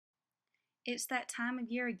It's that time of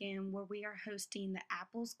year again where we are hosting the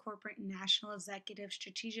Apple's Corporate National Executive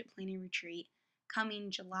Strategic Planning Retreat coming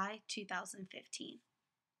July 2015.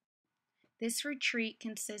 This retreat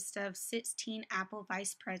consists of 16 Apple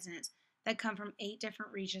Vice Presidents that come from 8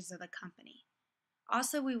 different regions of the company.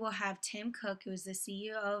 Also, we will have Tim Cook, who is the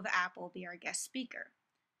CEO of Apple, be our guest speaker.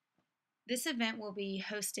 This event will be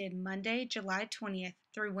hosted Monday, July 20th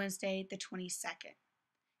through Wednesday, the 22nd.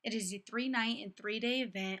 It is a 3-night and 3-day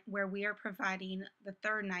event where we are providing the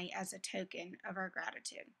third night as a token of our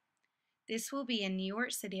gratitude. This will be in New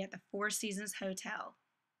York City at the Four Seasons Hotel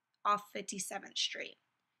off 57th Street.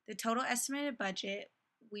 The total estimated budget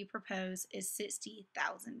we propose is $60,000.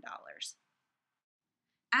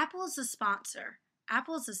 Apple is a sponsor.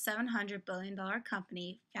 Apple is a $700 billion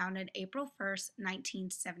company founded April 1st,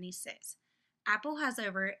 1976. Apple has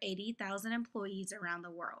over 80,000 employees around the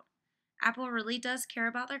world. Apple really does care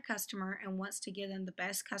about their customer and wants to give them the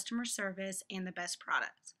best customer service and the best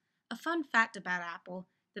products. A fun fact about Apple,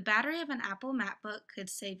 the battery of an Apple MacBook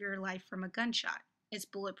could save your life from a gunshot. It's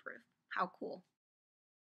bulletproof. How cool.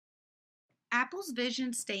 Apple's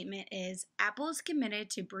vision statement is Apple is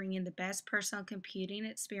committed to bringing the best personal computing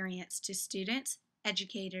experience to students,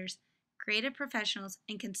 educators, creative professionals,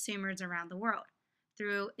 and consumers around the world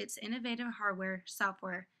through its innovative hardware,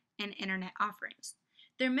 software, and internet offerings.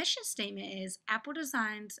 Their mission statement is Apple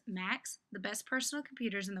designs Macs, the best personal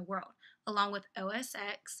computers in the world, along with OS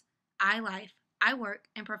X, iLife, iWork,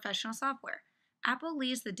 and professional software. Apple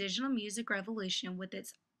leads the digital music revolution with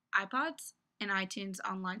its iPods and iTunes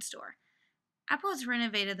online store. Apple has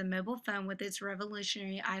renovated the mobile phone with its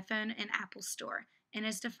revolutionary iPhone and Apple Store and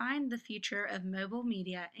has defined the future of mobile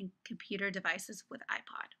media and computer devices with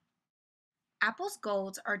iPod. Apple's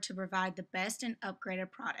goals are to provide the best and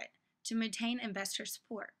upgraded product, to maintain investor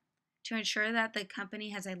support, to ensure that the company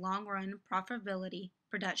has a long-run profitability,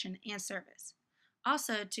 production, and service.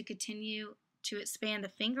 Also, to continue to expand the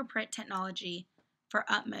fingerprint technology for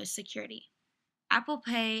utmost security. Apple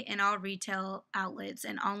Pay in all retail outlets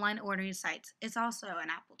and online ordering sites is also an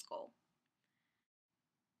Apple's goal.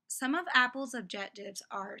 Some of Apple's objectives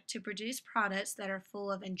are to produce products that are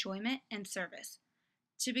full of enjoyment and service,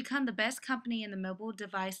 to become the best company in the mobile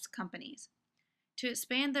device companies, to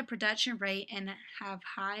expand the production rate and have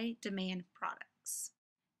high demand products.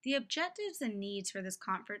 The objectives and needs for this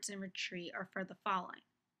conference and retreat are for the following.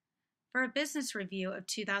 For a business review of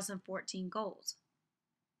 2014 goals.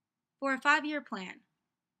 For a 5-year plan,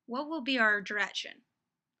 what will be our direction?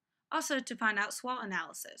 Also to find out SWOT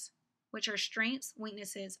analysis, which are strengths,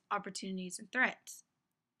 weaknesses, opportunities, and threats.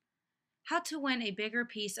 How to win a bigger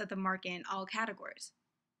piece of the market in all categories.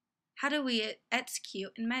 How do we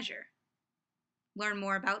execute and measure? Learn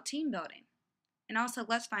more about team building. And also,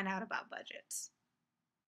 let's find out about budgets.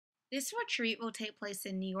 This retreat will take place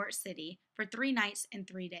in New York City for 3 nights and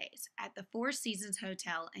 3 days at the Four Seasons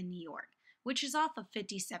Hotel in New York, which is off of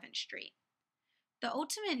 57th Street. The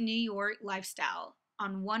ultimate New York lifestyle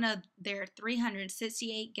on one of their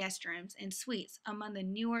 368 guest rooms and suites among the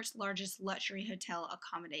New York's largest luxury hotel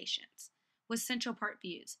accommodations, with Central Park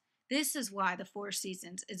views. This is why the Four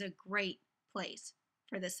Seasons is a great place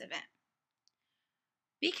for this event.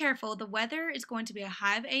 Be careful, the weather is going to be a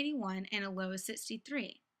high of 81 and a low of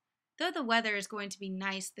 63. Though the weather is going to be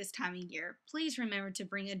nice this time of year, please remember to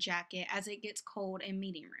bring a jacket as it gets cold in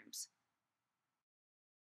meeting rooms.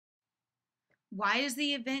 Why is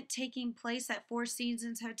the event taking place at Four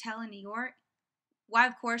Seasons Hotel in New York? Why,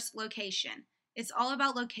 of course, location. It's all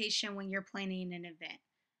about location when you're planning an event.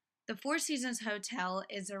 The Four Seasons Hotel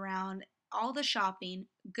is around all the shopping,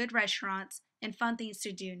 good restaurants, and fun things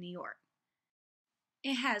to do in New York.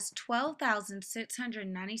 It has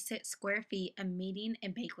 12,696 square feet of meeting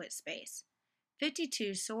and banquet space,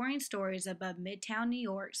 52 soaring stories above Midtown New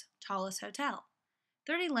York's tallest hotel.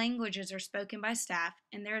 30 languages are spoken by staff,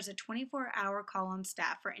 and there is a 24-hour call on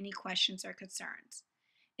staff for any questions or concerns.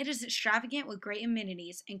 It is extravagant with great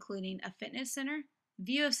amenities, including a fitness center,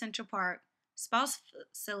 view of Central Park, spa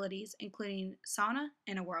facilities, including sauna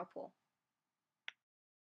and a whirlpool.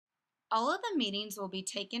 All of the meetings will be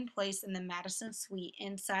taking place in the Madison Suite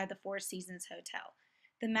inside the Four Seasons Hotel.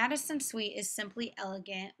 The Madison Suite is simply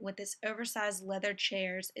elegant with its oversized leather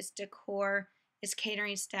chairs, its decor, its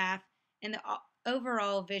catering staff, and the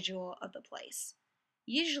overall visual of the place.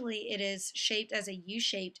 Usually it is shaped as a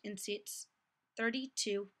U-shaped and seats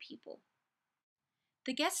 32 people.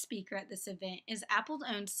 The guest speaker at this event is Apple's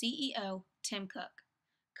own CEO, Tim Cook.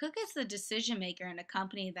 Cook is the decision maker in a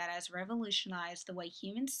company that has revolutionized the way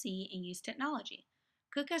humans see and use technology.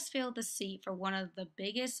 Cook has filled the seat for one of the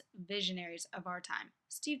biggest visionaries of our time,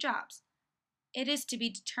 Steve Jobs. It is to be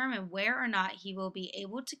determined where or not he will be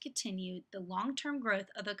able to continue the long-term growth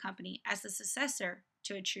of the company as the successor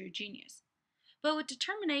to a true genius. But with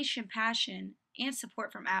determination, passion, and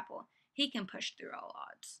support from Apple, he can push through all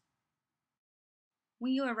odds.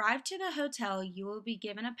 When you arrive to the hotel, you will be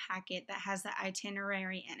given a packet that has the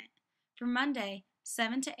itinerary in it. For Monday,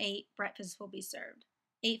 7 to 8, breakfast will be served.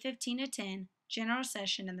 8:15 to 10, general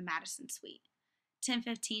session in the Madison Suite.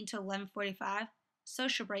 10:15 to 11:45,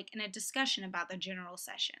 social break and a discussion about the general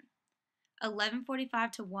session.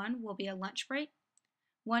 11:45 to 1 will be a lunch break.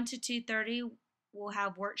 1 to 2:30 we'll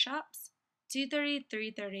have workshops. 2:30 to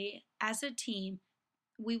 3:30, as a team,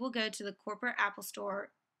 we will go to the corporate Apple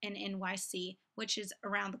store in NYC, which is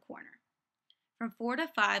around the corner. From 4 to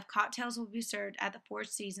 5, cocktails will be served at the Four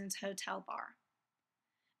Seasons Hotel bar.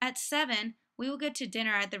 At 7, we will go to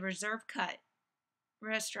dinner at the Reserve Cut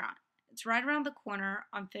restaurant. It's right around the corner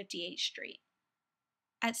on 58th Street.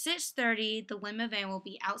 At 6:30, the limo van will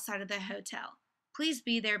be outside of the hotel. Please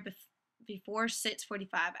be there before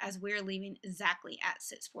 6:45 as we're leaving exactly at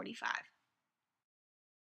 6:45.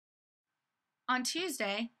 On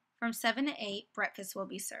Tuesday, from 7 to 8, breakfast will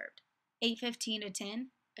be served. 8:15 to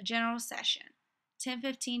 10, a general session.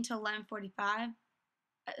 10:15 to 11:45,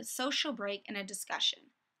 a social break and a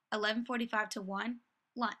discussion. 11:45 to 1,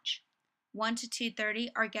 lunch. 1 to 2:30,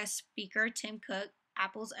 our guest speaker, Tim Cook,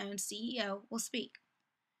 Apple's own CEO, will speak.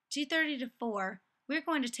 2:30 to 4, we're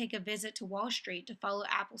going to take a visit to Wall Street to follow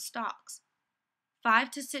Apple stocks.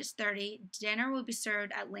 5 to 6:30, dinner will be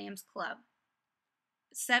served at Lamb's Club.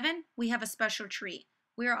 7, we have a special treat.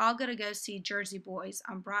 We are all going to go see Jersey Boys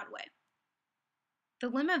on Broadway. The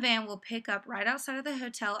limo van will pick up right outside of the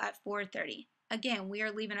hotel at 4:30. Again, we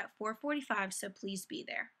are leaving at 4:45, so please be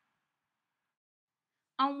there.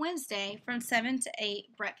 On Wednesday, from 7 to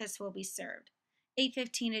 8, breakfast will be served.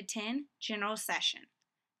 8:15 to 10, general session.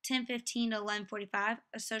 10:15 to 11:45,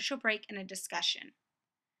 a social break and a discussion.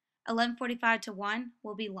 11:45 to 1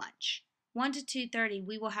 will be lunch. 1 to 2:30,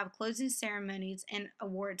 we will have closing ceremonies and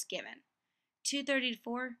awards given. 2:30 to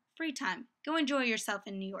 4, free time. Go enjoy yourself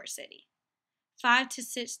in New York City. 5 to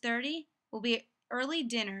 6:30 will be early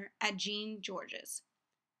dinner at Jean George's.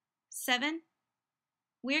 7,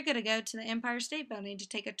 we're going to go to the Empire State Building to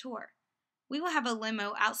take a tour. We will have a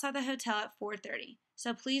limo outside the hotel at 4:30,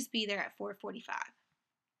 so please be there at 4:45.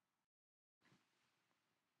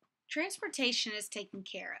 Transportation is taken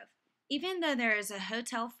care of. Even though there is a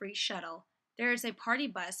hotel-free shuttle, there is a party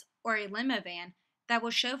bus or a limo van that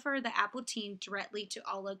will chauffeur the Apple team directly to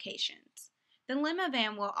all locations. The limo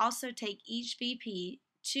van will also take each VP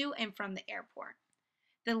to and from the airport.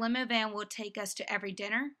 The limo van will take us to every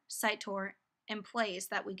dinner, site tour, and plays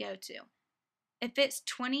that we go to. It fits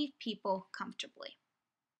 20 people comfortably.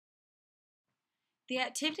 The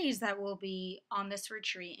activities that will be on this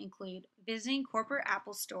retreat include visiting corporate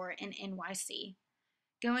Apple store in NYC,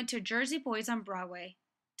 going to Jersey Boys on Broadway,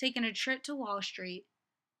 taking a trip to Wall Street,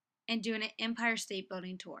 and doing an Empire State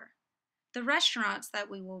Building tour. The restaurants that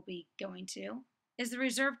we will be going to is the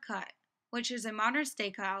Reserve Cut, which is a modern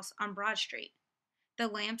steakhouse on Broad Street, the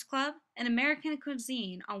Lamb's Club, an American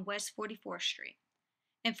cuisine on West 44th Street,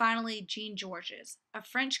 and finally Jean George's, a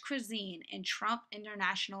French cuisine in Trump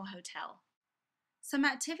International Hotel. Some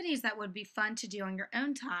activities that would be fun to do on your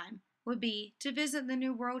own time would be to visit the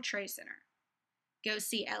new World Trade Center, go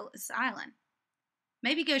see Ellis Island,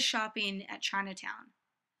 maybe go shopping at Chinatown,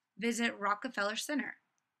 visit Rockefeller Center,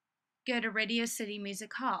 go to Radio City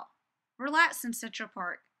Music Hall, relax in Central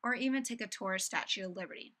Park, or even take a tour of Statue of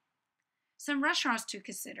Liberty. Some restaurants to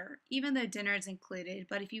consider, even though dinner is included,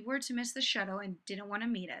 but if you were to miss the shuttle and didn't want to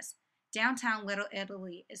meet us, downtown Little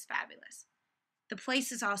Italy is fabulous. The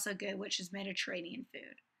place is also good, which is Mediterranean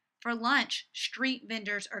food. For lunch, street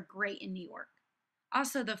vendors are great in New York.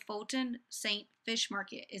 Also, the Fulton St. Fish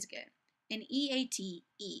Market is good. And EAT,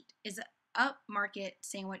 Eat, is an upmarket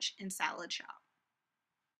sandwich and salad shop.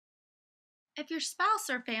 If your spouse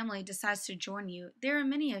or family decides to join you, there are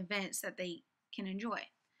many events that they can enjoy.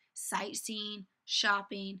 Sightseeing,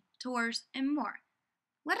 shopping, tours, and more.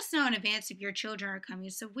 Let us know in advance if your children are coming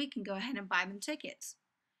so we can go ahead and buy them tickets.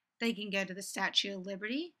 They can go to the Statue of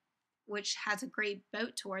Liberty, which has a great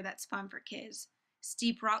boat tour that's fun for kids,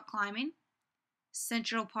 steep rock climbing,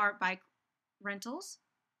 Central Park bike rentals.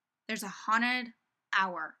 There's a haunted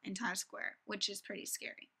hour in Times Square, which is pretty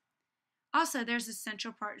scary. Also, there's the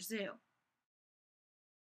Central Park Zoo.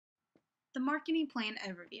 The marketing plan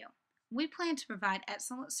overview. We plan to provide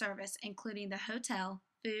excellent service, including the hotel,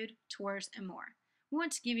 food, tours, and more. We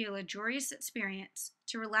want to give you a luxurious experience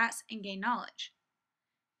to relax and gain knowledge.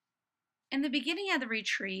 In the beginning of the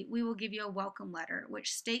retreat, we will give you a welcome letter,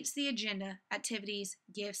 which states the agenda, activities,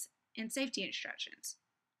 gifts, and safety instructions.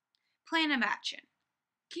 Plan of action.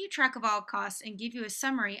 Keep track of all costs and give you a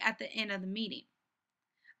summary at the end of the meeting.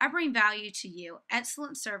 I bring value to you,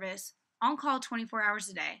 excellent service, on call 24 hours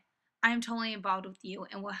a day. I am totally involved with you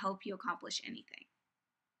and will help you accomplish anything.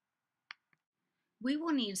 We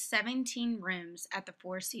will need 17 rooms at the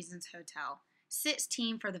Four Seasons Hotel,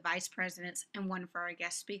 16 for the vice presidents and 1 for our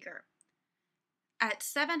guest speaker. At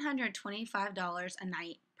 $725 a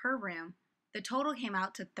night per room, the total came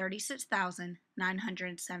out to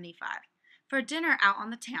 $36,975. For dinner out on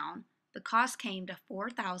the town, the cost came to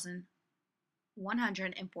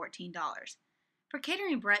 $4,114. For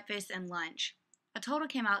catering breakfast and lunch, a total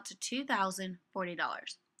came out to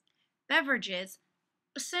 $2,040. Beverages,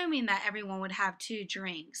 assuming that everyone would have 2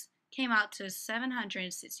 drinks, came out to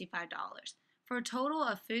 $765 for a total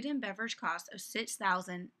of food and beverage costs of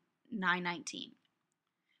 $6,919.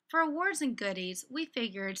 For awards and goodies, we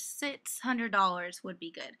figured $600 would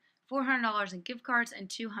be good. $400 in gift cards and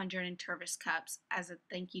 $200 in Tervis cups as a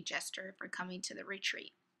thank you gesture for coming to the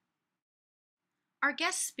retreat. Our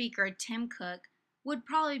guest speaker, Tim Cook, would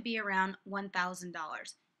probably be around $1,000.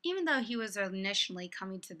 Even though he was initially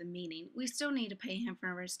coming to the meeting, we still need to pay him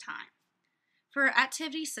for his time. For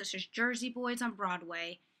activities such as Jersey Boys on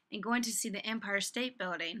Broadway and going to see the Empire State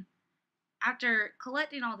Building, after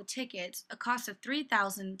collecting all the tickets, a cost of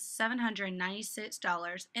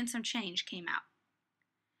 $3,796 and some change came out.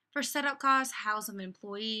 For setup costs, house of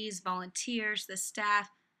employees, volunteers, the staff,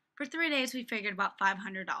 for 3 days we figured about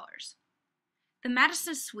 $500. The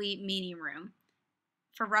Madison Suite meeting room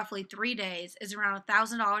for roughly 3 days is around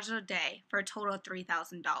 $1,000 a day for a total of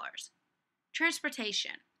 $3,000.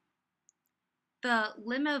 Transportation. The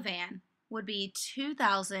limo van would be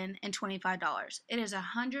 $2,025. It is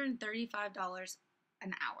 $135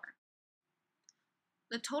 an hour.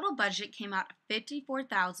 The total budget came out to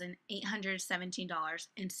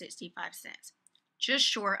 $54,817.65, just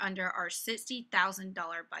short under our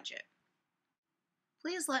 $60,000 budget.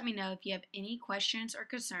 Please let me know if you have any questions or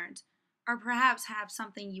concerns, or perhaps have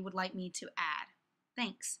something you would like me to add.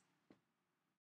 Thanks.